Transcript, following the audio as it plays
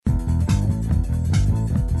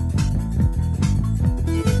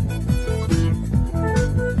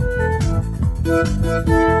Hello, and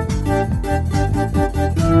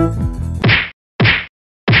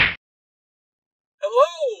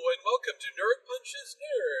welcome to Nerd Punch's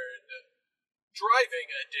Nerd Driving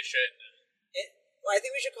Edition. Well, I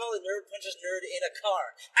think we should call it Nerd Punches Nerd in a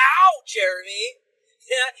Car. Ow, Jeremy!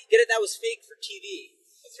 Yeah, get it? That was fake for TV.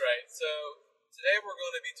 That's right. So, today we're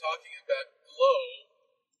going to be talking about Glow,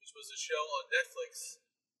 which was a show on Netflix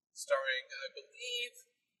starring, I believe,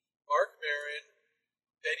 Mark Maron,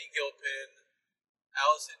 Betty Gilpin,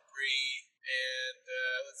 Alison Brie, and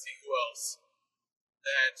let's see, who else?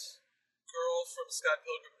 That girl from Scott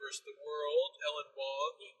Pilgrim vs. the World, Ellen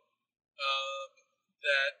Wong,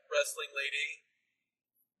 that wrestling lady,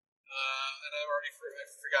 and I've already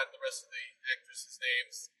forgotten the rest of the actresses'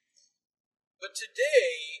 names. But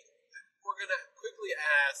today, we're going to quickly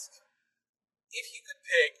ask if you could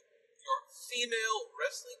pick your female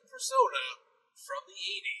wrestling persona from the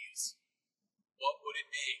 80s, what would it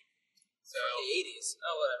be? So, The 80s?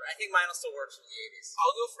 Oh, whatever. I think mine will still work for the 80s.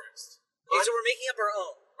 I'll go first. Okay, so we're making up our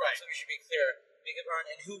own. Right. So we should be clear. Make up our own,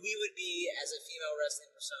 and who we would be as a female wrestling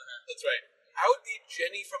persona. That's right. I would be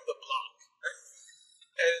Jenny from the block.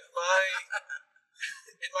 And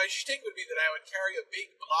my shtick would be that I would carry a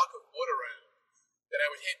big block of wood around that I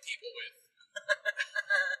would hit people with.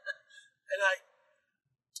 And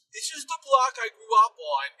this is the block I grew up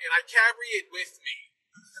on, and I carry it with me.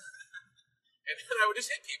 And then I would just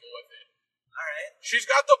hit people with it. Alright. She's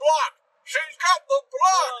got the block! She's got the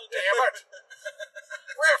block! Damn it!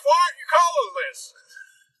 Why aren't you calling this?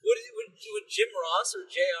 Would Jim Ross or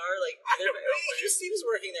JR, like, I don't know, he was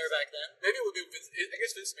working there back then. Maybe it would be I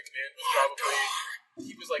guess Vince McMahon was probably,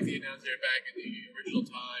 he was like the announcer back in the original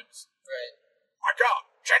times. Right. My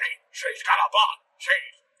God, Jenny, she's got a block.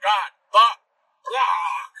 She's got the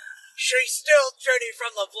block. She's still Jenny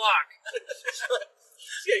from the block.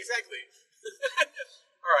 Yeah, exactly.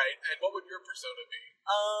 Alright, and what would your persona be?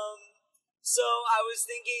 So I was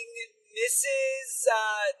thinking Mrs.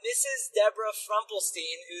 Deborah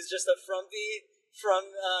Frumpelstein, who's just a frumpy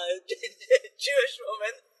Jewish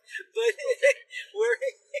woman, but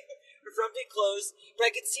wearing frumpy clothes. But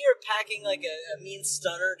I could see her packing like a mean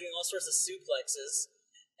stunner, doing all sorts of suplexes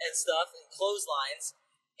and stuff, and clotheslines.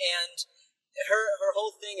 And her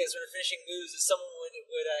whole thing is, when her finishing moves, is someone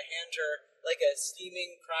would hand her like a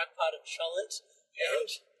steaming crock pot of cholent, and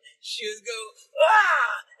she would go,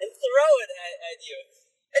 ah, and throw it at you.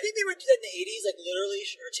 I think they would do that in the 80s, like literally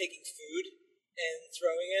her taking food and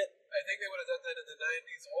throwing it. I think they would have done that in the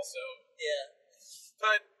 90s also. Yeah.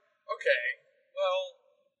 But, okay, well,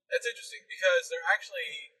 that's interesting, because there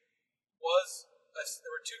actually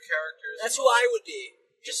there were two characters. That's who I would be.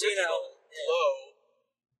 Just so you know. Glow,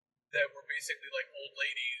 that were basically like old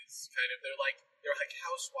ladies, kind of. They're like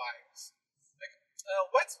housewives. Like,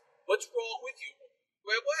 what's wrong with you?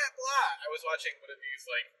 Blah, blah, blah. I was watching one of these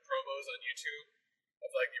like promos on YouTube of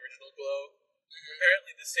like the original Glow. Mm-hmm.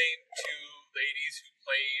 Apparently, the same two ladies who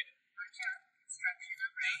played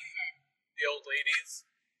the old ladies,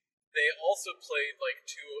 they also played like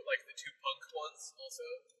the two punk ones. Also,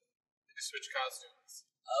 they just switched costumes.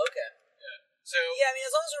 Oh, okay. Yeah. So yeah, I mean,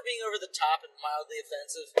 as long as we're being over the top and mildly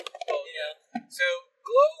offensive, you know. So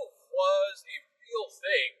Glow was a real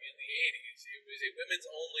thing in the 80s. It was a women's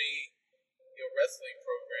only wrestling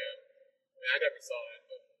program. I mean, I never saw it,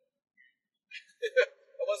 but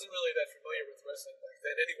I wasn't really that familiar with wrestling back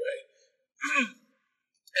then anyway.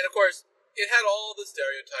 And of course, it had all the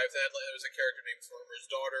stereotypes. There was a character named Farmer's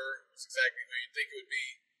Daughter, who's exactly who you'd think it would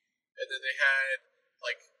be. And then they had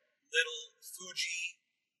like Little Fuji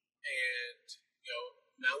and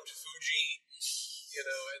Mount Fuji, and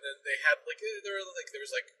then they had there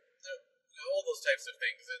was all those types of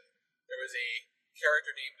things, and there was a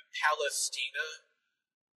character named Palestina.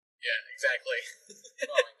 Yeah, exactly.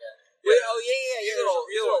 Oh my god. Yeah. Oh yeah. These are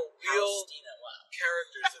real Palestina, wow.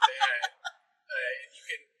 characters that they had.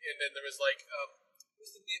 And then there was like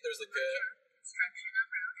there was like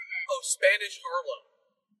Spanish Harlem.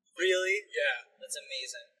 Really? Yeah. That's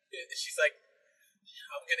amazing. She's like,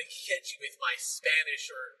 I'm gonna get you with my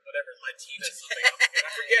Spanish or whatever Latina something.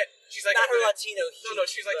 I forget. She's like, not her Latino heat. No.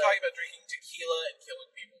 She's like talking about drinking tequila and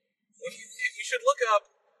killing people. If you should look up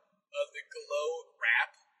the Glow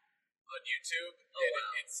rap on YouTube.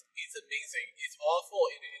 Wow. It's amazing. It's awful.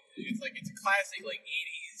 It's a classic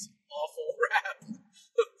 80s awful rap.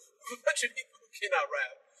 A bunch of people who cannot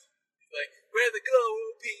rap. Like, we're the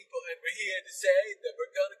Glow people, and we're here to say that we're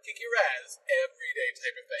gonna kick your ass every day,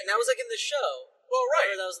 type of thing. And that was like in the show. Well, right.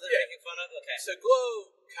 Or that was the making fun of. Okay. So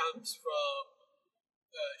Glow comes from.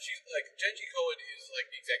 She's like Genji Cohen is like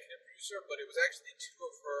the executive producer, but it was actually two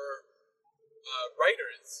of her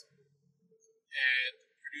writers and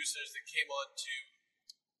producers that came on to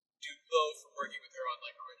do Glow from working with her on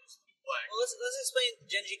like Orange is the New Black. Well, let's explain.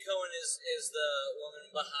 Genji Cohen is the woman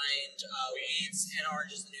behind Weeds and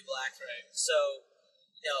Orange is the New Black. Right. So,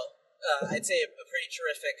 I'd say a pretty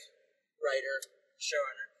terrific writer,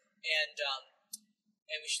 showrunner, and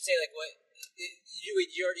we should say like what did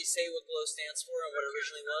you already say what Glow stands for and what it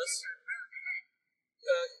originally was?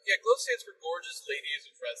 Yeah, Glow stands for Gorgeous Ladies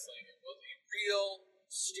of Wrestling. It was a real,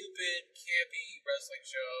 stupid, campy wrestling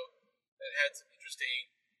show that had some interesting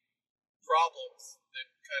problems that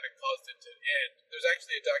kind of caused it to end. There's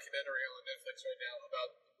actually a documentary on Netflix right now about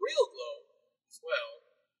the real Glow as well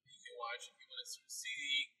that you can watch if you want to sort of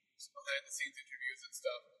see some behind-the-scenes interviews and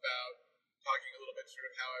stuff about talking a little bit sort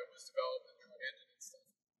of how it was developed and how it ended and stuff.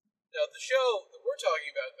 Now, the show that we're talking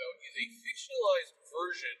about, though, is a fictionalized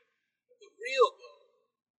version of the real Glow.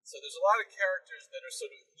 So there's a lot of characters that are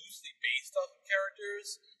sort of loosely based off of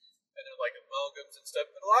characters, and they're like amalgams and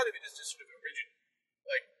stuff, but a lot of it is just sort of original.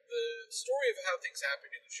 Like, the story of how things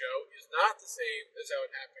happen in the show is not the same as how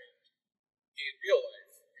it happened in real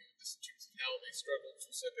life. Just in terms of how they struggled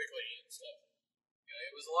specifically and stuff.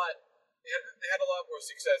 It was a lot, they had a lot more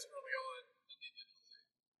success early on than they did on the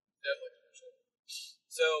Netflix version.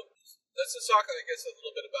 So, let's just talk, I guess, a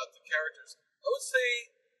little bit about the characters. I would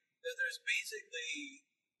say that there's basically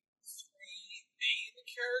main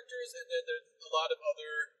characters, and then there's a lot of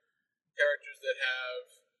other characters that have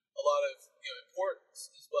a lot of importance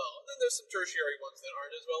as well. And then there's some tertiary ones that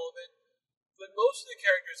aren't as relevant, but most of the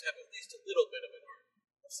characters have at least a little bit of an arc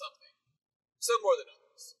of something, some more than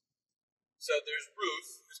others. So there's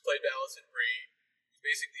Ruth, who's played by Allison Brie, who's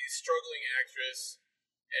basically a struggling actress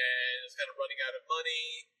and is kind of running out of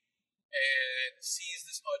money and sees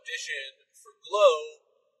this audition for Glow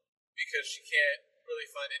because she can't really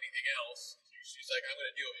find anything else. She's like, I'm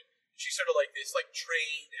gonna do it. She's sort of like this, like,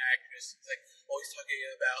 trained actress. It's like always talking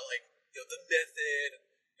about like, the method,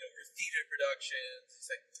 her theater productions. It's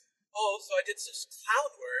like, oh, so I did some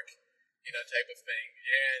clown work, type of thing.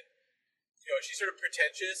 And she's sort of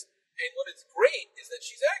pretentious. And what is great is that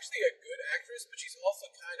she's actually a good actress, but she's also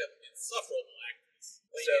kind of an insufferable actress.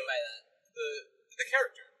 What do you mean by that? The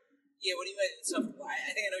character. Yeah, what do you mean by insufferable?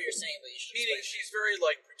 I think I know what you're saying, but you should Meaning explain. she's very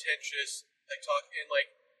like pretentious, like talking, and like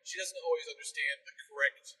she doesn't always understand the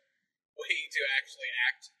correct way to actually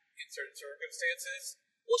act in certain circumstances.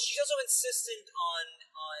 Well, she's also insistent on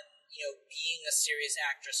being a serious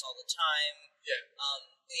actress all the time. Yeah.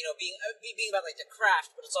 Being about like the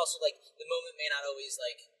craft, but it's also like the moment may not always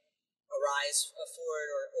like arise for it,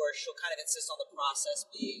 or she'll kind of insist on the process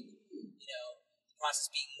being,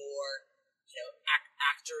 more,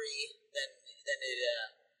 actory than it.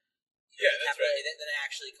 Yeah, that's right. Than it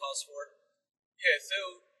actually calls for. Yeah.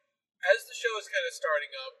 So as the show is kind of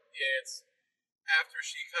starting up, it's after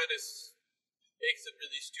she kind of makes a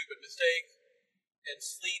really stupid mistake and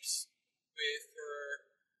sleeps with her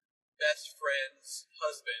best friend's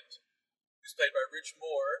husband, who's played by Rich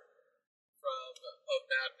Moore of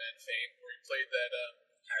Mad Men fame, where he played that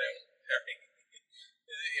Harry.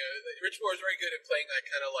 Rich Moore is very good at playing that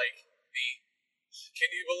kind of like the "Can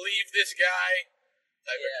you believe this guy?"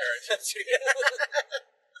 type of character.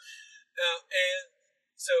 And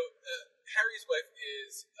so Harry's wife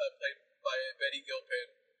is played by Betty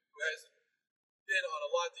Gilpin, who has been on a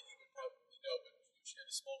lot that you would probably know, but she had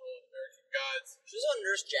a small role in American Gods. She was on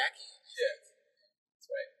Nurse Jackie. Yeah, that's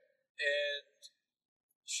right. And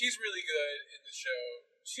she's really good in the show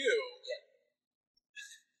too. Yeah.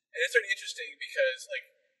 And it's sort of interesting because,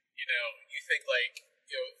 like, you think like,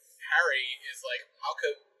 Harry is like, how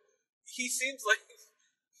come he seems like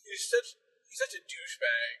he's such a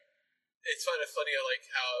douchebag. It's kind of funny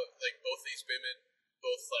how both these women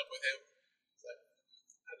both slept with him. It's like,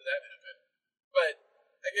 how did that happen? But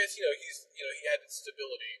I guess he had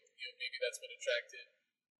stability. Maybe that's what attracted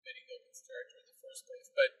Betty Gilpin's character in the first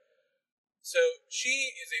place. But so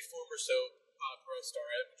she is a former soap opera star.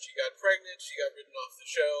 She got pregnant. She got written off the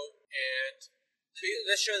show, and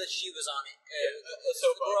the show that she was on. A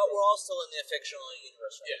soap opera. We're all still in the fictional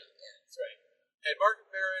universe, right? Yeah, that's right. And Mark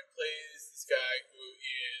Maron plays this guy who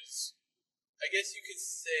is, I guess you could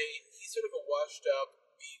say, he's sort of a washed-up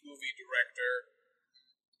B-movie director.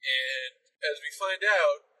 And as we find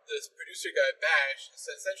out, this producer guy, Bash, has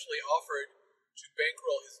essentially offered to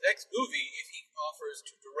bankroll his next movie if he offers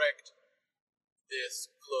to direct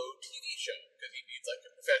this Glow TV show, because he needs like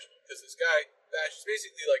a professional. Because this guy, Bash, is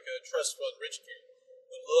basically like a trust fund rich kid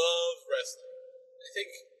who loves wrestling. I think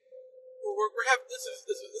we're having this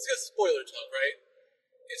is spoiler time, right?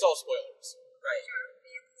 It's all spoilers, Right.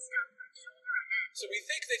 So we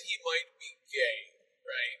think that he might be gay,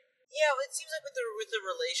 right? Yeah, well, it seems like with the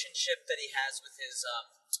relationship that he has with his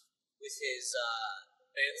with his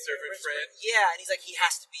manservant friend. Yeah, and he's like he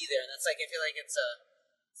has to be there, and that's like I feel like it's a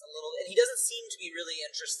little, and he doesn't seem to be really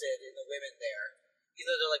interested in the women there, even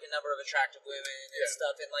though there are like a number of attractive women and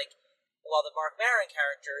stuff, and like while the Mark Maron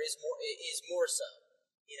character is more so,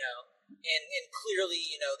 you know, and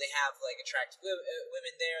clearly they have like attractive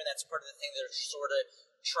women there, and that's part of the thing they're sort of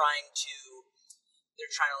trying to. They're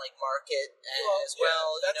trying to like market as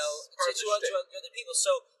well, to other people.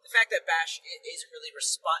 So the fact that Bash isn't really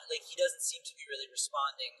he doesn't seem to be really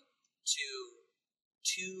responding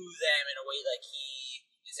to them in a way like he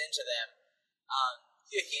is into them.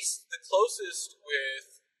 He's the closest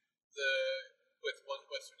what's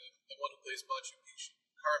her name, the one who plays Machu Picchu,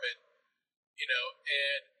 Carmen.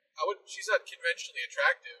 And she's not conventionally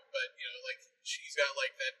attractive, but like she's got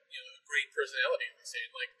like that great personality. They're saying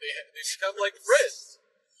like they become like friends.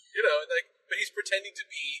 But he's pretending to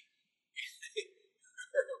be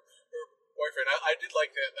her boyfriend. I did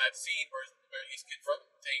like that scene where he's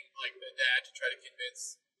confronting like the dad to try to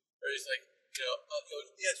convince, or he's like,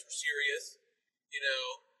 yes, we're serious,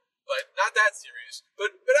 but not that serious,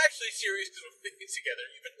 but actually serious because we're living together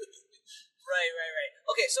even. Right.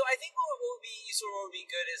 Okay, so I think what would be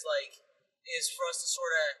good is for us to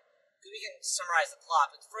sort of, because we can summarize the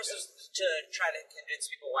plot, but for us to try to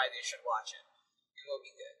convince people why they should watch it, and what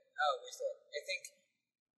would be good. I think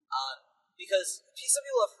because some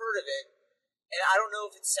people have heard of it, and I don't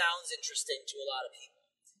know if it sounds interesting to a lot of people.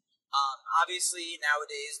 Obviously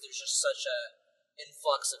nowadays there's just such a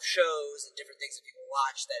influx of shows and different things that people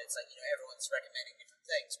watch that it's like everyone's recommending different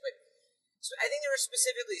things, but. So I think there are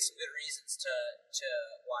specifically some good reasons to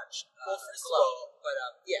watch first Glow. of all, but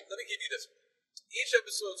let me give you this. Each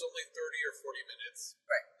episode's only 30 or 40 minutes.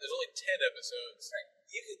 Right. There's only 10 episodes. Right.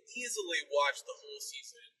 You can easily watch the whole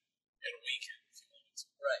season in a weekend if you wanted to.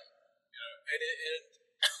 Right. And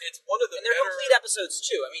it's one of the and they're better... complete episodes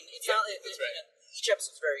too. I mean, it's not. That's right. Each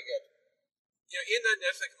episode's very good. In that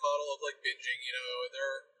Netflix model of like binging,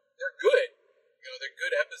 they're good. They're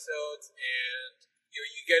good episodes, and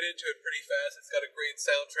you get into it pretty fast. It's got a great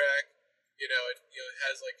soundtrack. It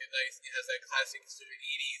has like it has that classic sort of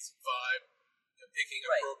 80s vibe. Picking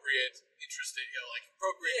appropriate, interesting,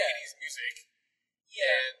 appropriate 80s music.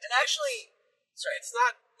 Yeah, and actually, it's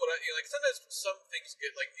not what sometimes some things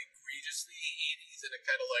get like egregiously 80s, and it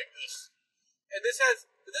kind of like ugh. And this does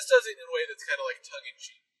it in a way that's kind of like tongue in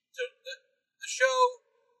cheek. So the show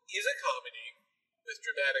is a comedy with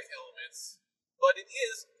dramatic elements, but it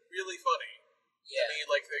is really funny. Yeah. I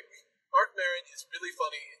mean, Mark Maron is really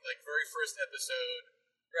funny. Like very first episode,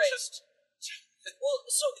 right?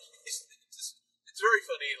 It's very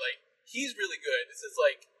funny. Like he's really good. This is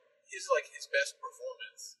like his best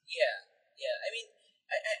performance. Yeah. I mean,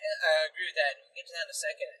 I agree with that. We'll get to that in a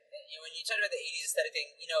second. When you talk about the '80s aesthetic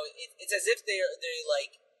thing, it's as if they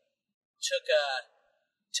like took a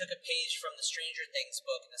page from the Stranger Things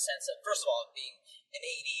book in the sense of, first of all, it being an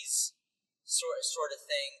 '80s sort of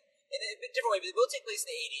thing in a different way, but they both take place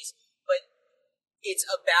in the '80s. But it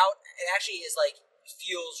actually is like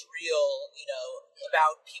feels real,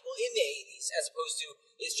 about people in the '80s, as opposed to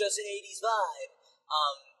it's just an '80s vibe.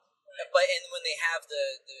 But when they have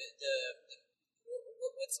the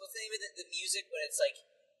what's the name of the music when it's like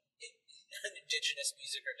indigenous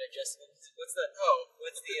music or digestible music? What's the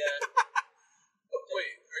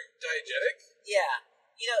wait, are you diegetic? Yeah,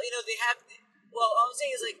 they have. Well, all I'm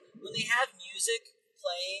saying is like when they have music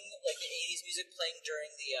playing, like the '80s music playing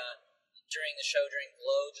during the show during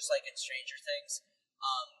Glow, just like in Stranger Things.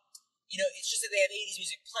 It's just that they have '80s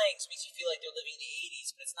music playing, so it makes you feel like they're living in the '80s,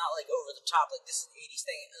 but it's not like over the top, like this is an '80s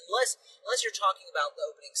thing, unless you're talking about the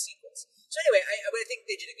opening sequence. So anyway, I think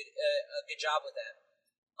they did a good job with that.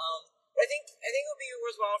 But I think it would be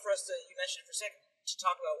worthwhile for us to, you mentioned it for a second, to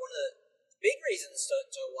talk about one of the big reasons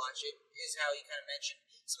to watch it is how you kind of mentioned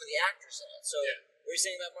some of the actors in it. So, what were you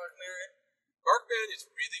saying about Mark Maron? Mark Maron is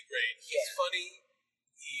really great. He's Yeah. funny.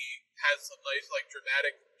 He has some nice,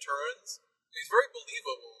 dramatic turns. He's very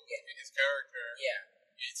believable in his character. Yeah.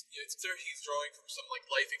 It's clear he's drawing from some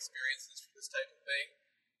life experiences for this type of thing,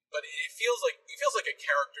 but he feels like a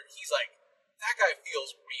character. He's like, that guy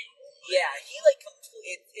feels real. Yeah, he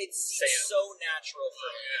it seems so natural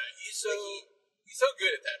for him. Yeah, he's so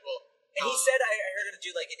good at that. Well, and he said I heard him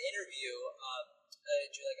do an interview,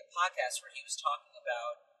 do a podcast where he was talking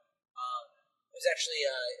about. It was actually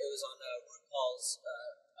it was on RuPaul's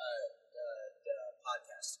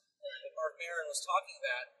podcast. But Mark Maron was talking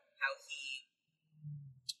about how he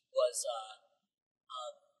was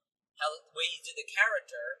how the way he did the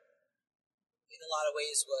character in a lot of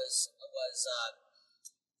ways was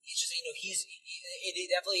he it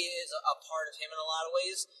definitely is a part of him in a lot of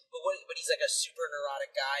ways. But he's like a super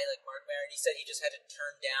neurotic guy, like Mark Maron. He said he just had to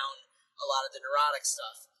turn down a lot of the neurotic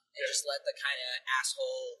stuff and just let the kind of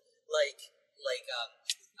asshole,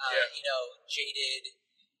 jaded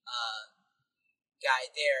guy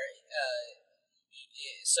there.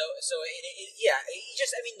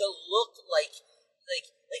 The look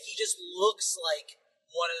he just looks like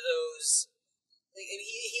one of those.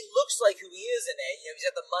 He looks like who he is in it. He's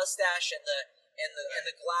got the mustache and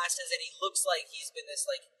the glasses, and he looks like he's been this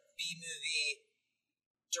like B movie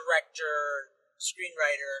director,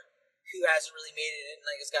 screenwriter who hasn't really made it, and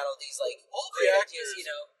like has got all these like all the actors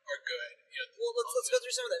are good. Well, let's go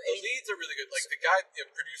through some of them. The leads are really good. Like the guy,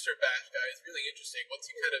 the producer Bash guy, is really interesting.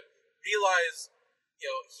 Once you kind of realize,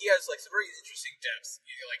 he has like some very interesting depths.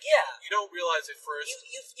 You don't realize at first.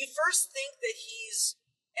 You first think that he's.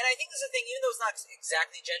 And I think this is the thing, even though it's not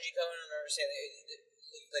exactly Genji Cohen, I don't understand,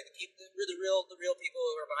 like the real people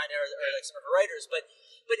who are behind it are like some of her writers, but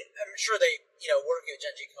I'm sure they, working with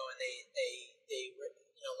Genji Cohen, they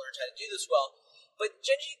learned how to do this well. But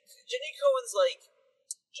Genji Cohen's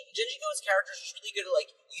characters are just really good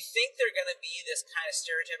at you think they're going to be this kind of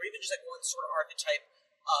stereotype, or even just like one sort of archetype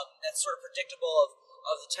that's sort of predictable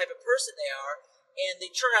of the type of person they are, and they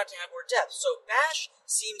turn out to have more depth. So Bash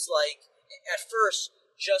seems like at first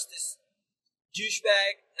just this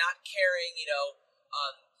douchebag, not caring,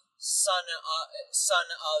 son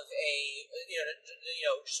of a,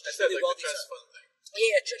 just really wealthy trust fund thing.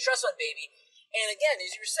 Yeah, trust fund baby. And again,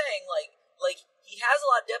 as you were saying, like he has a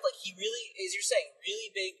lot of depth. Like he really, as you're saying,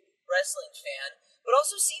 really big wrestling fan, but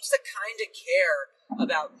also seems to kind of care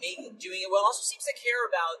about doing it well. Also seems to care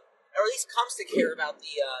about, or at least comes to care about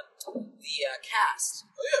the cast.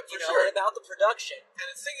 Oh yeah, for sure. And about the production. And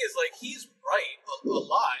the thing is, like, he's right a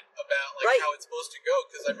lot about how it's supposed to go.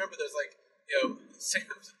 Because I remember there's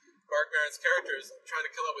Mark Maron's character is trying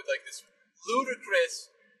to come up with like this ludicrous,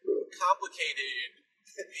 complicated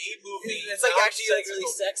B-movie. It's like actually like really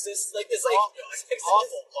sexist, like this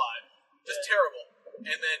awful plot, just terrible.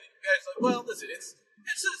 And then guys like, well, listen, it's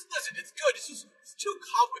good. It's just too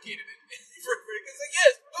complicated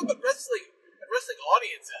but wrestling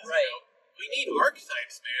audiences, right? We need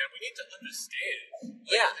archetypes, man. We need to understand.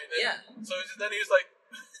 So then he was like,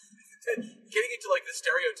 getting into like the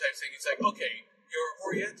stereotypes thing. He's like, okay, you're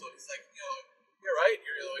Oriental. He's like, you're right.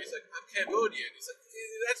 He's like, I'm Cambodian. He's like,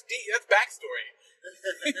 that's backstory.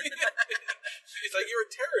 He's like, you're a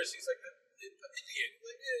terrorist. He's like, I'm Indian. He's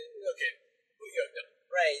like, okay, no.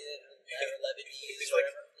 Right. Lebanese. He's like,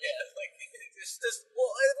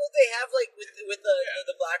 they have like with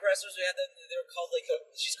the black wrestlers. We had they were called like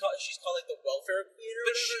she's called like the welfare queen.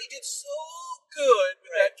 But she did so good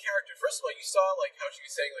with that character. First of all, you saw like how she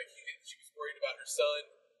was saying like she was worried about her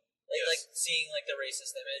son, like seeing like the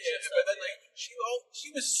racist image. Yeah, but then like she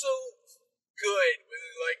was so good with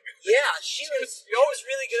like she was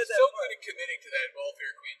really good at that. So good at committing to that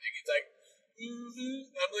welfare queen thing. It's like.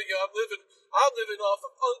 I'm living off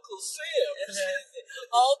of Uncle Sam.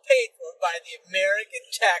 All paid for by the American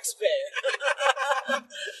taxpayer.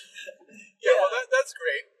 Well, that's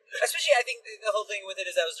great. Especially, I think the whole thing with it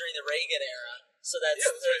is that was during the Reagan era, so that's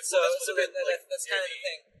right. That's kind of the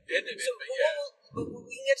thing. But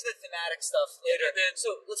we can get to the thematic stuff later.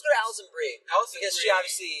 So let's go to Alison Brie, because she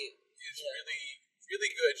obviously is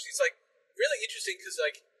really good. She's like really interesting because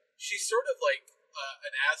like she's sort of like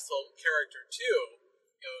an asshole character too.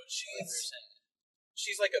 She's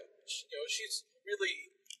like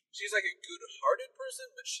she's like a good-hearted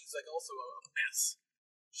person, but she's like also a mess.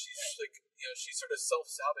 She's like she's sort of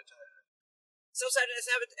self-sabotaging. And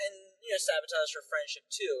sabotage her friendship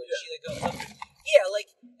too. And she like goes up.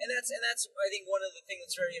 And that's I think one of the things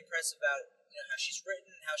that's very impressive about how she's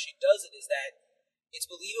written and how she does it is that it's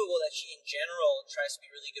believable that she in general tries to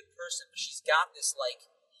be a really good person, but she's got this like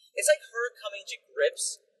it's like her coming to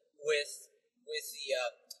grips with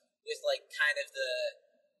kind of the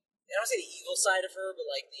I don't want to say the evil side of her, but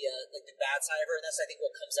like the bad side of her, and that's I think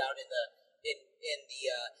what comes out in the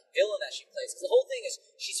villain that she plays. Because the whole thing is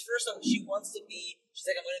she wants to be. She's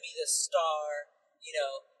like, I'm going to be the star.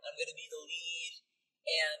 I'm going to be the lead,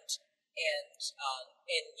 and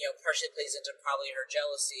partially plays into probably her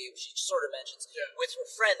jealousy, which she sort of mentions with her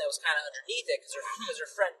friend that was kind of underneath it, because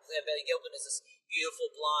her friend Betty Gilpin is this beautiful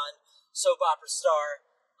blonde soap opera star.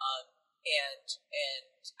 And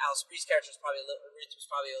Alice Brie's character was probably a little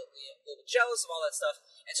bit jealous of all that stuff,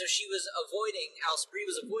 and so Alice Brie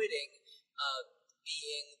was avoiding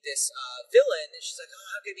being this villain, and she's like, oh,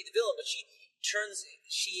 I'm gonna be the villain, but she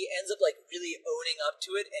ends up like really owning up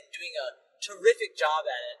to it and doing a terrific job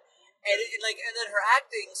at it, and then her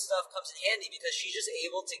acting stuff comes in handy because she's just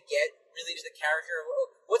able to get really to the character.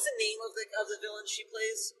 What's the name of the villain she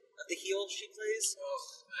plays? Of the heel she plays? Oh,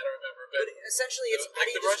 I don't remember, but essentially, it's how like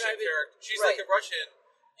do you the Russian describe it? character. She's Right. like a Russian,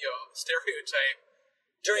 stereotype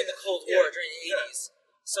During the Cold War, during the 80s.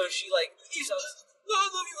 So she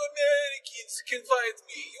none of you Americans can fight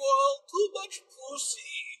me. You all too much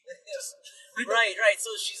pussy. right.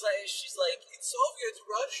 So she's like in Soviet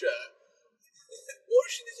Russia,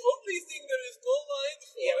 abortion is the only thing there is no line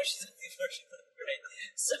for. Yeah, but she's right.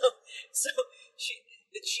 So she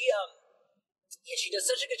does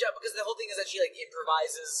such a good job because the whole thing is that she like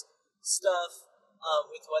improvises stuff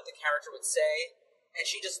with what the character would say, and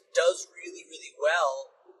she just does really really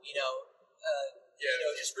well.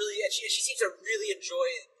 Just really, and she seems to really enjoy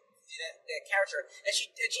that character, and she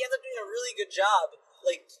ends up doing a really good job,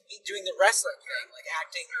 like doing the wrestling thing, like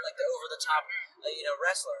acting like the over the top,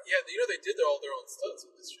 wrestler. Yeah, they did all their own stunts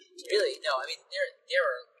in this show too. Really? No, I mean they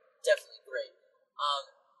were definitely great.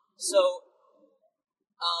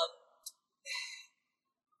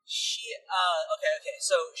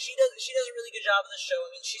 So she does a really good job in the show. I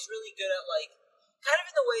mean, she's really good at like kind of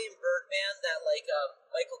in the way in Birdman that like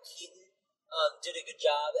Michael Keaton did a good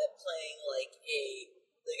job at playing like a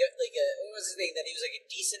what was his name, that he was like a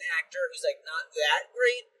decent actor who's like not that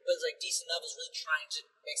great but was like decent enough, was really trying to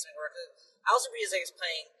make something work. Alison Brie is like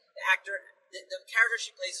playing the actor. The character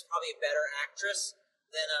she plays is probably a better actress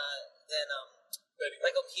than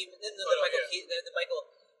Michael Keaton than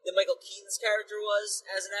Michael Keaton's character was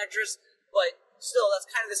as an actress, but still that's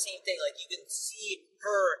kind of the same thing. Like you can see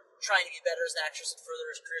her trying to get better as an actress and further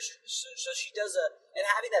her career. So she does and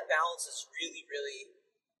having that balance is really really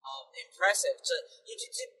impressive. To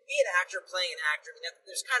be an actor playing an actor, I mean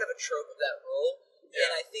there's kind of a trope of that role,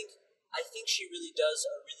 and I think she really does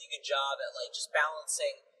a really good job at like just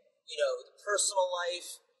balancing, the personal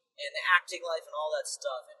life and the acting life and all that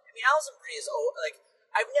stuff. And I mean, Alison Brie is like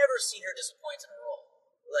I've never seen her disappoint in a role.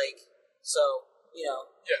 Like Yeah,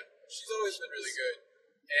 she's always been really good,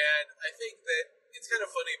 and I think that it's kind of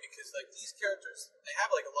funny because like these characters, they have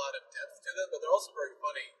like a lot of depth to them, but they're also very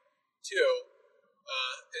funny too.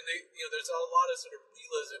 And they, there's a lot of sort of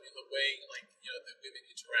realism in the way, like, the women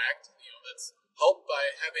interact. That's helped by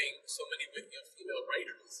having so many, female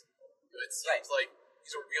writers. It seems like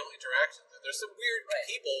these are real interactions. And there's some weird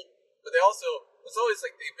people, but they also, it's always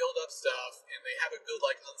like they build up stuff and they have a good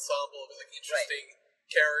like ensemble of like interesting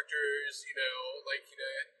characters.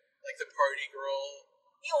 Like the party girl.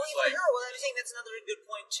 Even her. Well, I'm saying that's another good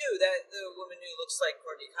point too. That the woman who looks like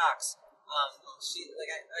Courtney Cox. She like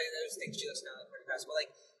I always think she looks kind of like Courtney Cox, but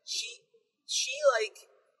like she like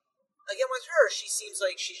again with her, she seems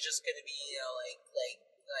like she's just gonna be like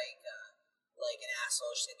an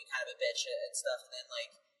asshole. She's gonna be kind of a bitch and stuff, and then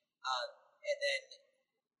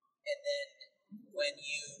when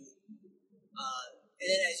you and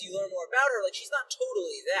then as you learn more about her, like she's not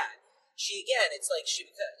totally that. She again, it's like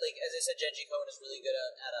like as I said, Genji Cohen is really good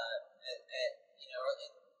at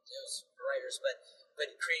those writers, but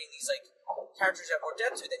creating these like characters that have more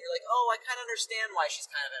depth to it, then you're like, oh, I kind of understand why she's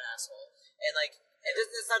kind of an asshole, and like, and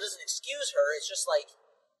it's not doesn't excuse her. It's just like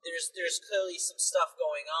there's clearly some stuff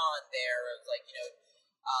going on there of like and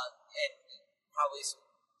probably some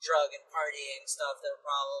drug and partying stuff that are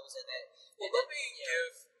problems, and then. Well, let me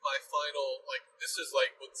give my final this is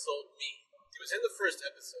like what sold me. It was in the first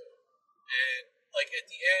episode, and like at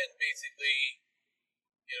the end, basically,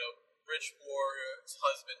 Bridgemore's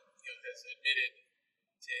husband has admitted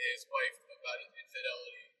to his wife about his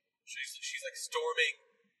infidelity. She's like storming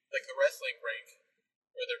like the wrestling rink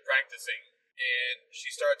where they're practicing, and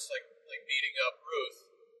she starts like beating up Ruth,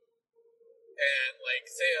 and like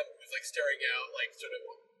Sam, who's like staring out like sort of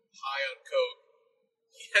high on coke,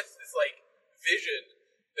 he has this like vision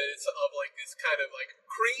that it's of like this kind of like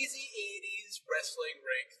crazy 80s wrestling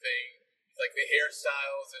rink thing. It's like the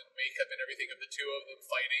hairstyles and makeup and everything of the two of them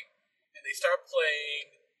fighting, and they start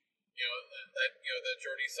playing that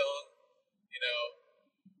Journey song,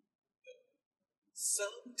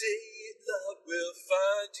 someday love will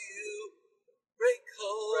find you, break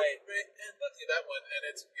home, and that one, and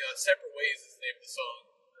it's Separate Ways is the name of the song,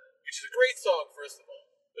 which is a great song first of all,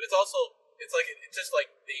 but it's also it's just like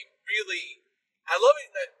they really, I love it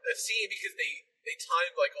that scene because they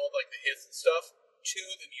timed like all like the hits and stuff to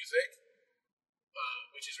the music,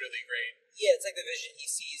 which is really great. Yeah, it's like the vision he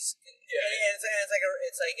sees. And it's like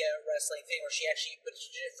a wrestling thing where she actually, but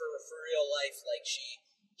for real life, like she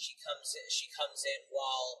comes in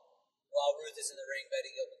while Ruth is in the ring.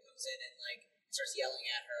 Betty Gilpin comes in and like starts yelling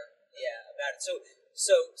at her. Yeah, about it.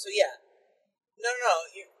 So yeah. No,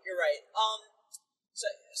 you're right.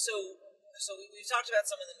 so we've talked about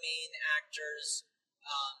some of the main actors.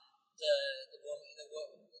 The woman, the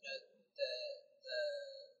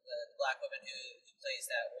black woman who plays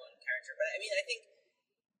that one character. But I mean, I think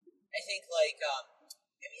like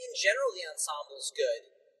in general the ensemble's good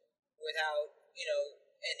without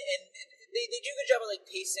and they do a good job of like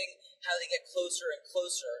pacing how they get closer and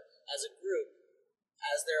closer as a group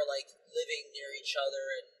as they're like living near each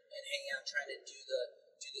other and hanging out trying to do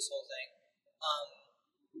this whole thing.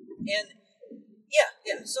 And yeah.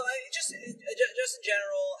 So just in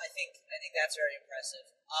general, I think that's very impressive.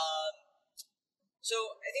 So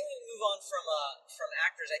I think we move on from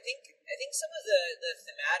actors. I think some of the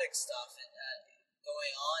thematic stuff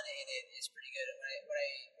going on in it is pretty good. And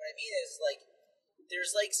what I mean is like there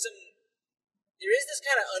is this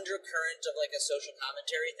kind of undercurrent of like a social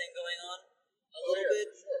commentary thing going on a little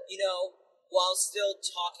bit, sure. while still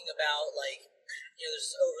talking about like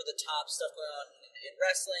there's over the top stuff going on in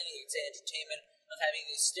wrestling. You could say entertainment of having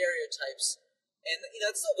these stereotypes. And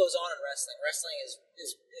it still goes on in wrestling. Wrestling is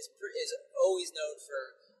always known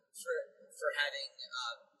for having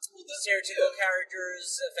stereotypical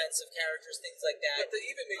characters, offensive characters, things like that. But that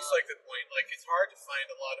even makes like the point, like it's hard to find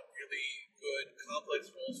a lot of really good complex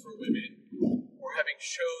roles for women, or having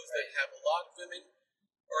shows that have a lot of women,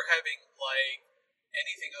 or having like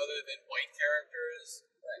anything other than white characters,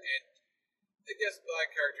 and I guess black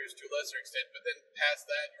characters to a lesser extent. But then past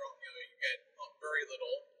that, you get very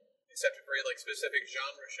little. Except for very like specific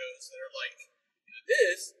genre shows that are like,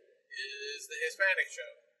 this is the Hispanic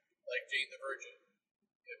show, like Jane the Virgin.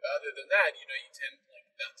 If other than that, you tend like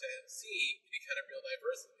not to see any kind of real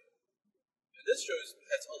diversity. And this show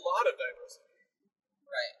has a lot of diversity.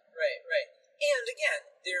 Right. And again,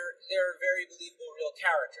 they're very believable real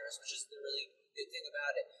characters, which is the really good thing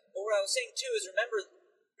about it. But what I was saying too is remember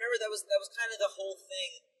that was kind of the whole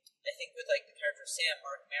thing. I think with like the character of Sam,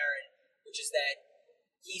 Mark Maron, which is that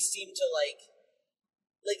he seemed to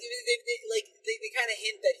they kind of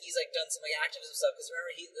hint that he's like done some like activism stuff, because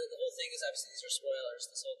remember the whole thing is obviously these are spoilers,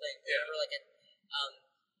 this whole thing. Yeah. Remember like at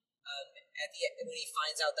the end when he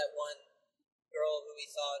finds out that one girl who he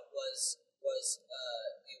thought was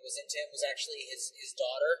into him was actually his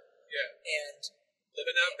daughter. Yeah. And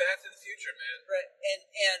living out Back to the Future, man. Right. And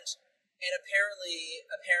apparently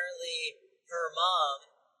her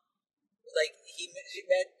mom, like he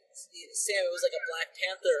met Sam, it was like a Black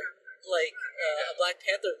Panther, a Black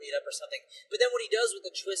Panther meetup or something. But then what he does with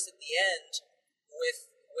the twist at the end,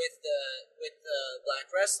 with the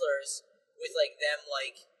black wrestlers, with like them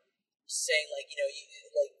like saying like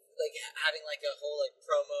like having like a whole like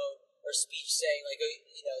promo or speech saying like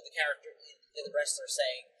the character the wrestler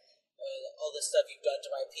saying all this stuff you've done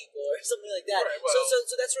to my people or something like that. Right, well, so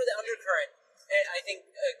that's sort of the undercurrent. I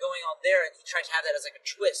think going on there, and he tried to have that as like a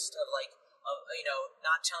twist of like.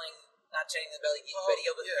 Not telling the Betty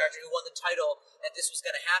Gilpin character who won the title that this was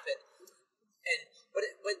going to happen, but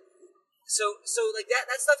so like that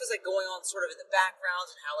stuff is like going on sort of in the background,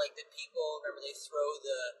 and how like the people remember they throw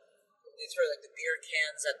like the beer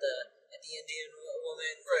cans at the Indian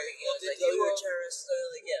woman, right? Like you're a terrorist,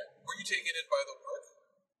 Were you taken in by the work?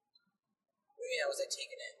 What do you mean? Was I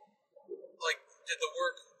taken in? Like, did the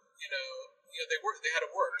work? They had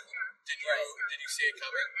a work. Did you see it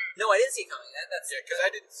coming? No, I didn't see it coming. That's because I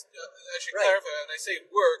didn't. I should clarify. When I say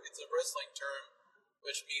work, it's a wrestling term,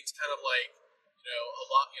 which means kind of like a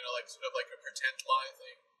lot. Like sort of like a pretend lie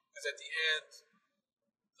thing. Because at the end,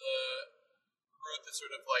 Ruth is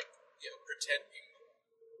sort of like pretending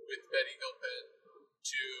with Betty Gilpin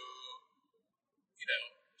to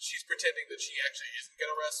she's pretending that she actually isn't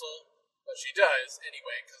gonna wrestle, but she does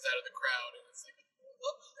anyway. Comes out of the crowd and it's like,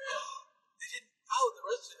 they didn't. Oh, the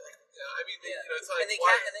wrestling. It's like,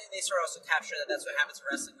 and they sort of also capture that's what happens in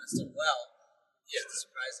wrestling when it's done well. Yes,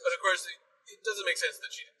 surprises. But of course, it doesn't make sense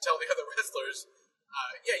that she didn't tell the other wrestlers.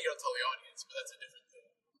 You don't tell the audience, but that's a different thing.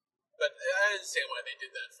 But I understand why they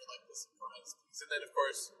did that for like the surprise piece. And then of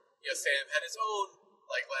course, Sam had his own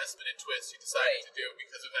like last minute twist he decided to do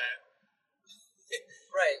because of that.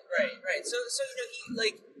 Right. So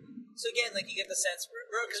again, like you get the sense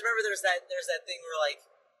because remember there's that thing where like.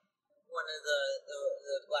 One of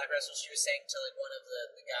the black wrestlers, she was saying to like one of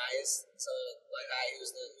the guys, so like guy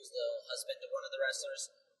who's the husband of one of the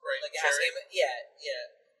wrestlers, right? Like asking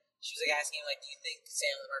him, she was like asking him like, do you think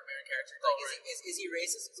Sam, the Mark Maron character, like is he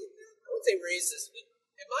racist? He's like, I would say racist, but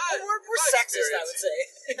we're sexist, I would say.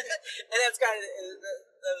 And that's kind of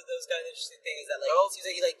those kind of interesting things that like it seems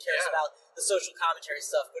like he like cares about the social commentary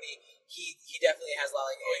stuff, but he definitely has a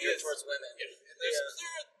lot like anger towards women. Yeah.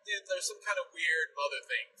 And there's some kind of weird mother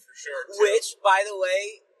thing for sure. Too. Which, by the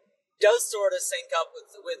way, does sort of sync up with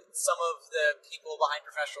some of the people behind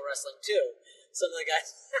professional wrestling too. Some of the guys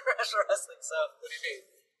in professional wrestling. So What do you mean?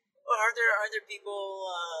 well, aren't there people?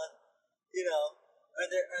 Are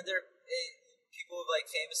there people who've like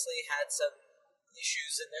famously had some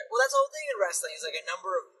issues in there? Well, that's the whole thing in wrestling. Is like a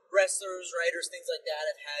number of wrestlers, writers, things like that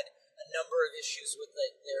have had a number of issues with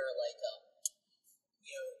like their like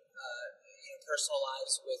personal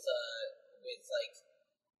lives with like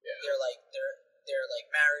their like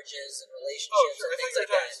marriages and relationships Oh, sure. and I thought things you were like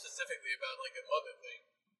that. talking specifically about like a mother thing.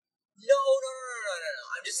 No.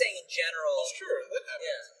 I'm just saying in general. Oh, sure, that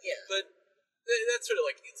happens. Yeah. But that's sort of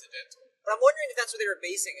like incidental. But I'm wondering if that's what they were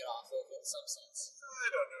basing it off of in some sense. I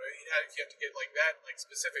don't know. You have to get like that, like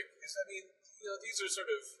specific, because I mean, these are sort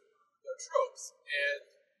of tropes, and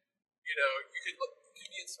you can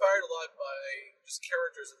be inspired a lot by just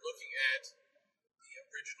characters and looking at the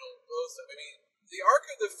original post. I mean, the arc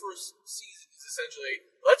of the first season is essentially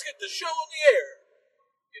let's get the show on the air,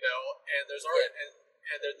 and there's art,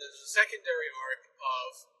 and then there's a secondary arc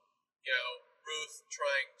of Ruth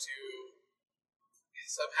trying to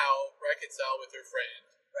somehow reconcile with her friend,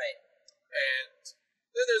 right? And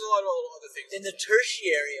then there's a lot of other things. In the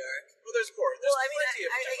tertiary arc. Well, there's more. There's plenty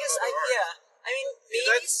of I guess, other arcs. yeah. I mean,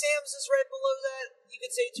 maybe Sam's is right below that. You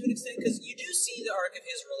could say to an extent because you do see the arc of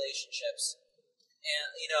his relationships, and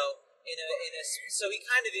so he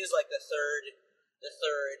kind of is like the third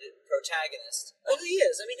protagonist. Well, he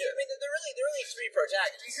is. I mean, they're really three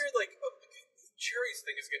protagonists. You hear like Cherry's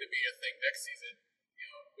thing is going to be a thing next season,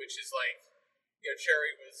 which is like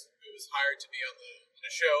Cherry was hired to be on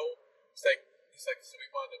the show. He's like, so we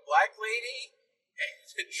want a black lady and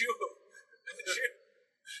a Jew.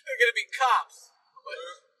 They're going to be cops. Like,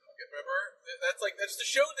 okay, remember? That's the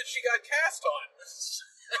show that she got cast on.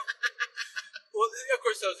 Well, of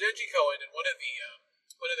course, so Angie Cohen and one of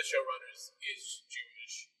the showrunners is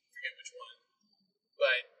Jewish. I forget which one,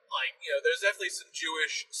 but there's definitely some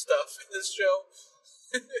Jewish stuff in this show.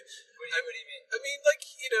 What do you mean? I mean,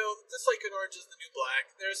 just like in Orange is the New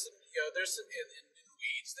Black, there's some in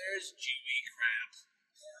Weeds, there's Jewy crap.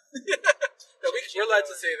 No, we're allowed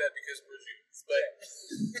to say that because we're Jews, but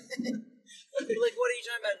like, what are you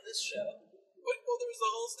talking about in this show? Well, there was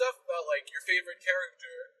the whole stuff about like your favorite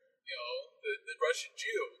character, the Russian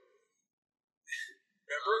Jew.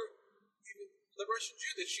 Remember? The Russian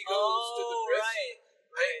Jew that she goes to the prison.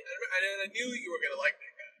 Right. I knew you were gonna like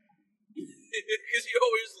that guy because you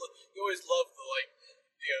always love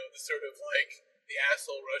the sort of like the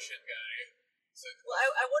asshole Russian guy. So, well,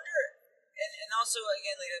 I wonder, and also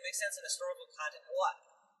again, like it makes sense in historical context. What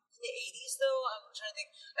in the 80s though? I'm trying to think.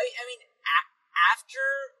 I mean, after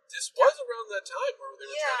this was around that time where they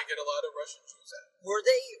were trying to get a lot of Russian Jews out. Were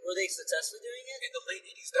they successfully doing it in the late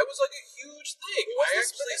 80s? That was like a huge thing. I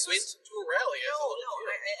actually went to a rally.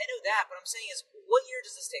 I know that, but I'm saying is, what year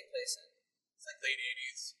does this take place in? It's like late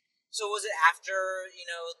 80s. So was it after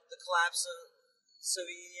the collapse of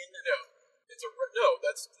Soviet Union? No.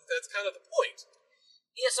 That's kind of the point.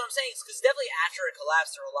 Yeah, so I'm saying it's because definitely after it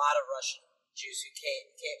collapsed, there were a lot of Russian Jews who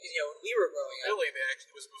came. When we were growing up. Really,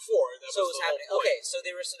 it was before. That so was it was the happening. Whole point. Okay, so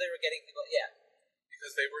they were getting people. Yeah,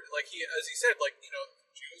 because they were like as he said,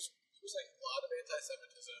 Jews. There was like a lot of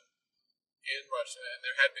anti-Semitism in Russia, and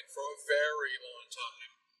there had been for a very long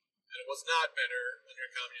time, and it was not better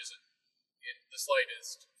under communism in the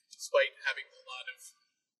slightest, despite having a lot of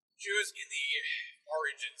Jews in the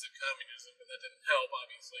origins of communism, but that didn't help,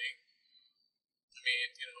 obviously. I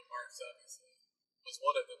mean, Marx obviously was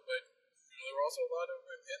one of them, but there were also a lot of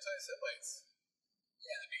anti-Semites.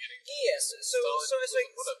 Yeah. In the beginning. Yeah. So it's like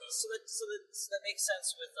one of them. so that makes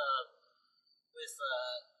sense with that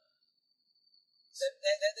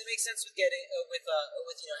makes sense with getting with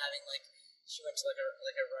having like she went to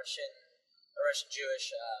like a Russian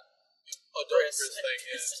Jewish adult prison thing.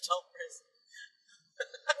 Yeah. Adult prison.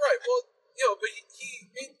 Right. Well, but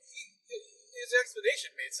his explanation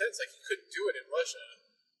made sense. Like he couldn't do it in Russia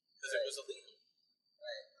because it was illegal.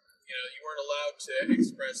 Right. You weren't allowed to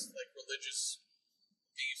express like religious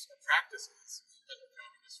beliefs or practices under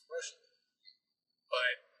communist Russia.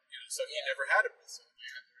 But so he never had a prison.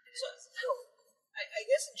 I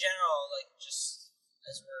guess in general, like just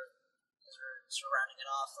as we're rounding it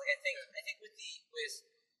off, like I think with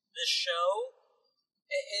the show,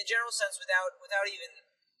 in a general sense, without even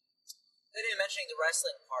mentioning the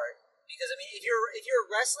wrestling part, because I mean, if you're a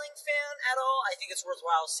wrestling fan at all, I think it's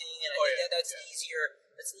worthwhile seeing, and I think that's easier.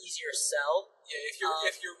 That's an easier sell. Yeah,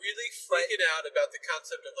 if you're really freaking out about the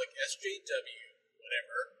concept of like SJW,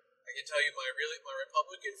 whatever, I can tell you my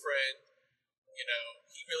Republican friend,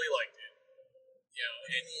 he really liked it.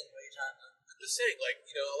 What are you talking about? Just saying, like,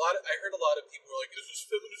 I heard a lot of people were like, "This is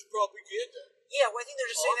feminist propaganda." Yeah, well, I think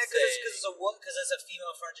they're just saying All I'm that because it's a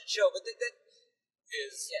female-fronted show, but that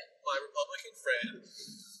is yeah. my Republican friend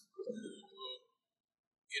who,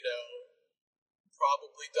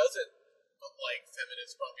 probably doesn't like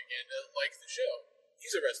feminist propaganda, like the show.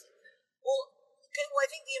 He's a wrestling fan. Well, I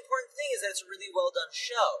think the important thing is that it's a really well done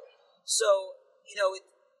show. So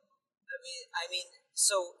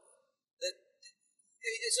so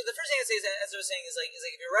the first thing I'd say is that, as I was saying, is like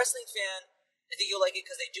if you're a wrestling fan, I think you'll like it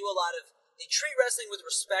because they treat wrestling with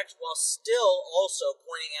respect while still also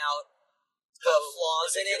pointing out the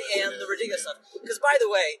flaws in it and the ridiculous stuff. Because, by the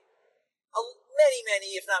way,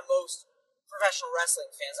 many, if not most, professional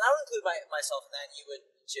wrestling fans, and I would include myself in that, and you would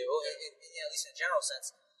too, at least in a general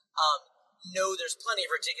sense, know there's plenty of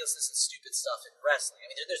ridiculousness and stupid stuff in wrestling. I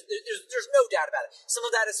mean, there's no doubt about it. Some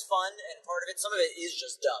of that is fun, and part of it, some of it is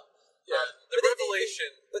just dumb. Yeah, the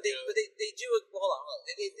revelation. They do hold on.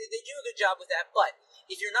 They do a good job with that. But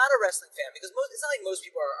if you're not a wrestling fan, because it's not like most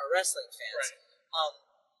people are wrestling fans. Right.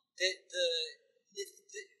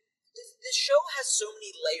 The show has so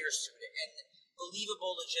many layers to it, and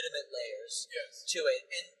believable, legitimate layers to it,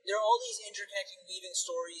 and there are all these interconnecting, weaving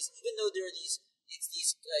stories. Even though there are these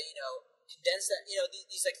condensed,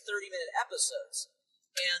 these like 30-minute episodes,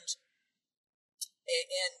 and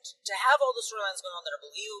to have all the storylines going on that are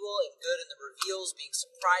believable and good, and the reveals being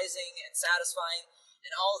surprising and satisfying,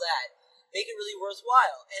 and all that, make it really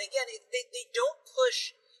worthwhile. And again, they don't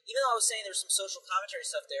push. Even though I was saying there's some social commentary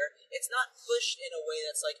stuff there, it's not pushed in a way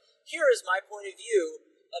that's like, here is my point of view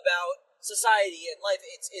about society and life.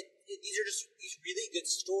 These are just these really good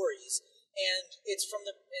stories, and it's from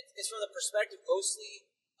the perspective mostly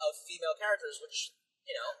of female characters, which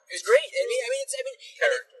is great. It's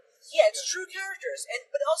true characters,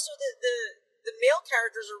 but also the male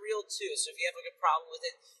characters are real too. So if you have like a problem with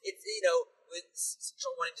it, it's with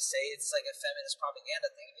wanting to say it's like a feminist propaganda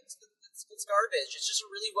thing. It's garbage. It's just a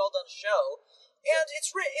really well done show, and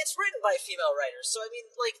it's written by female writers. So I mean,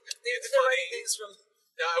 like they're writing things from.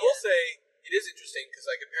 Now I will say it is interesting because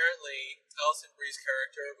like apparently Alison Brie's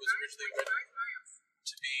character was originally written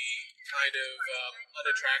to be kind of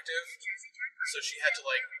unattractive, so she had to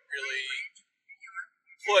like really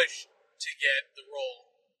push to get the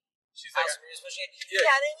role. She's like, Alison Brie was pushing it. Yeah,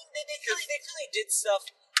 and I mean they clearly did stuff.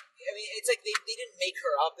 I mean, it's like they didn't make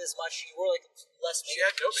her up as much. She wore like less makeup. She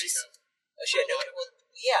had no makeup. She had no makeup. Well,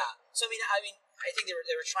 yeah. So I mean, I think they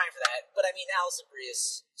were trying for that. But I mean, Alison Brie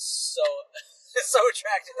is so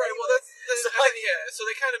attractive. Right. Well, that's So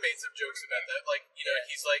they kind of made some jokes about that. Like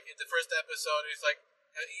he's like in the first episode, he's like,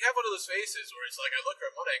 you have one of those faces where it's like I look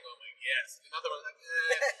at one angle, I'm like yes, another one like.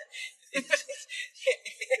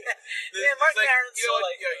 Yeah, Mark like, Maron's you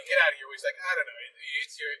get out of here. He's like, I don't know,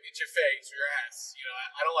 it's your face or your ass.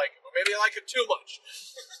 I don't like it, or maybe I like it too much.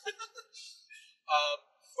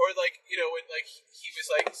 Or like when like he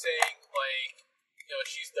was like saying like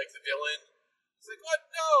she's like the villain. He's like, what?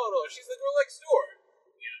 No, she's the girl next door.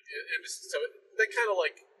 So they kind of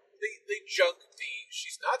like they junk the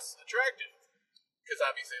she's not attractive because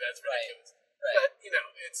obviously that's ridiculous. Right. But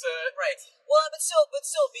it's right. Well, but still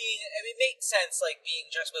being. I mean, it makes sense. Like being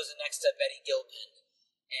juxtaposed next to Betty Gilpin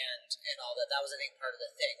and all that. That was, I think, part of the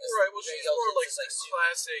thing. Right. Well, she's more like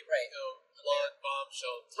classic, blonde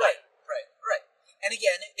bombshell type. Right. And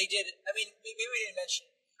again, they did. I mean, maybe we didn't mention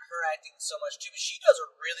her acting so much too, but she does a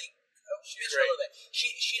really. She's great. A little bit.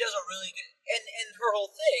 She does a really good, and her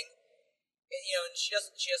whole thing, and she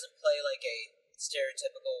doesn't play like a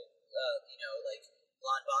stereotypical, like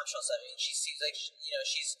blonde bombshell stuff. I mean, she seems like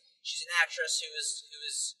she's an actress who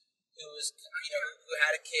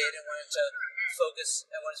had a kid and wanted to focus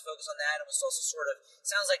on that, and was also sort of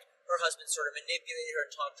sounds like her husband sort of manipulated her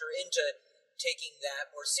and talked her into taking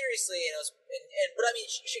that more seriously, but I mean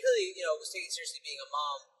she clearly was taking seriously being a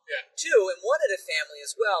mom too, and wanted a family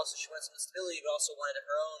as well, so she wanted some stability, but also wanted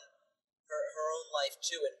her own life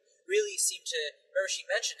too, and really seemed to remember she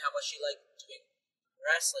mentioned how much she liked doing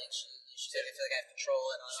wrestling. She said, I feel like I have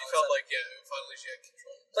control, and she felt like finally she had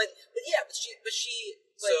control. But she.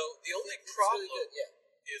 So the only problem really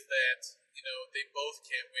is that they both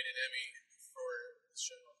can't win an Emmy for the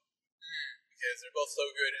show because they're both so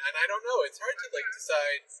good, and I don't know. It's hard to like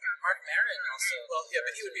decide. Mark Maron also. Well, yeah,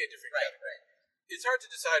 but he would be a different category. Right. It's hard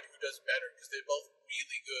to decide who does better because they're both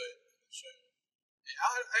really good in the show.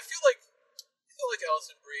 I feel like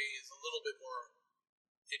Alison Brie is a little bit more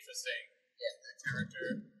interesting. Yeah, that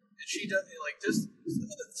character. And she does just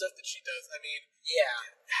some of the stuff that she does. I mean,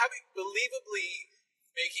 having believably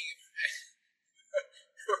making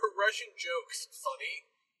her Russian jokes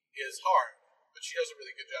funny is hard, but she does a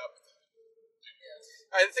really good job with it. Yeah.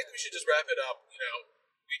 I think we should just wrap it up.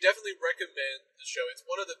 We definitely recommend the show. It's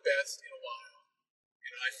one of the best in a while.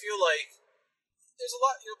 I feel like there's a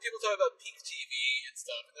lot. People talk about peak TV and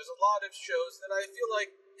stuff, and there's a lot of shows that I feel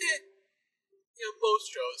like,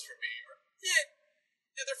 most shows for me are,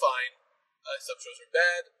 they're fine. Some shows are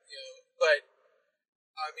bad, but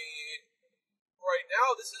I mean, right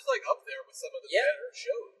now this is like up there with some of the better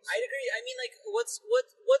shows. I'd agree. I mean, like, what's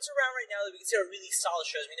around right now that we consider really solid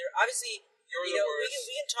shows? I mean, there obviously, You're the worst.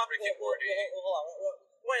 we can talk. Rick and Morty. Hold on.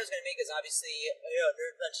 The point I was going to make is obviously,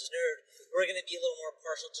 nerd punches nerd. We're going to be a little more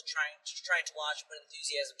partial to trying to watch and put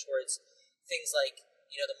enthusiasm towards things like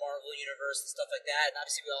the Marvel universe and stuff like that. And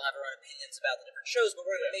obviously, we all have our own opinions about the different shows, but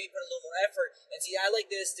we're going to maybe put a little more effort and see. I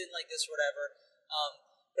like this, didn't like this, whatever.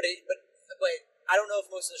 But I don't know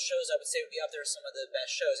if most of the shows I would say would be up there as some of the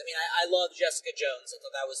best shows. I mean, I love Jessica Jones. I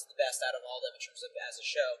thought that was the best out of all of them in terms of as a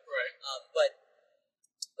show. Right. But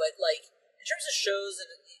like in terms of shows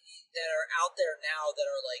that are out there now that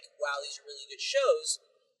are like, wow, these are really good shows.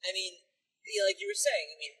 I mean, like you were saying,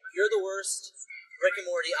 I mean, You're the Worst, Rick and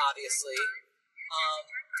Morty, obviously,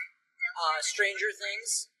 Stranger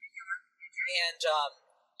Things, and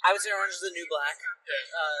I would say Orange is the New Black.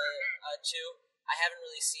 Yeah. Too. I haven't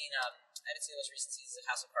really seen. I haven't seen those recent seasons of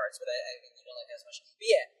House of Cards, but I don't like that as much. But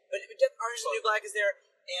yeah, but Orange is the New Black is there,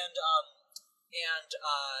 and the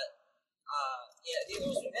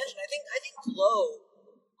others we mentioned. I think Glow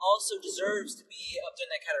also deserves to be up there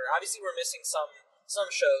in that category. Obviously, we're missing some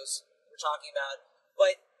shows we're talking about,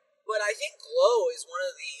 but I think Glow is one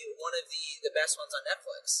of the best ones on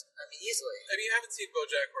Netflix. I mean, easily. I mean, you haven't seen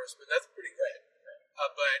BoJack Horseman. That's pretty good.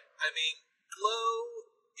 But I mean,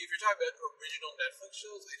 Glow. If you're talking about original Netflix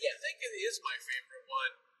shows, I think it is my favorite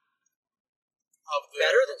one.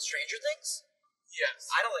 Better than Stranger Things? Yes.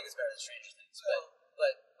 I don't think it's better than Stranger Things,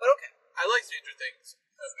 but okay. I like Stranger Things,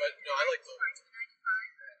 but no, I like Glow.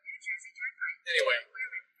 Anyway,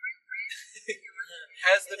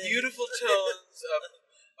 as the beautiful tones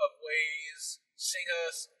of Waze sing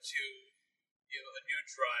us to a new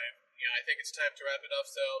drive, I think it's time to wrap it up.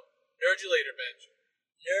 So, nerd you later, Benj.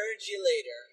 Nerd you later.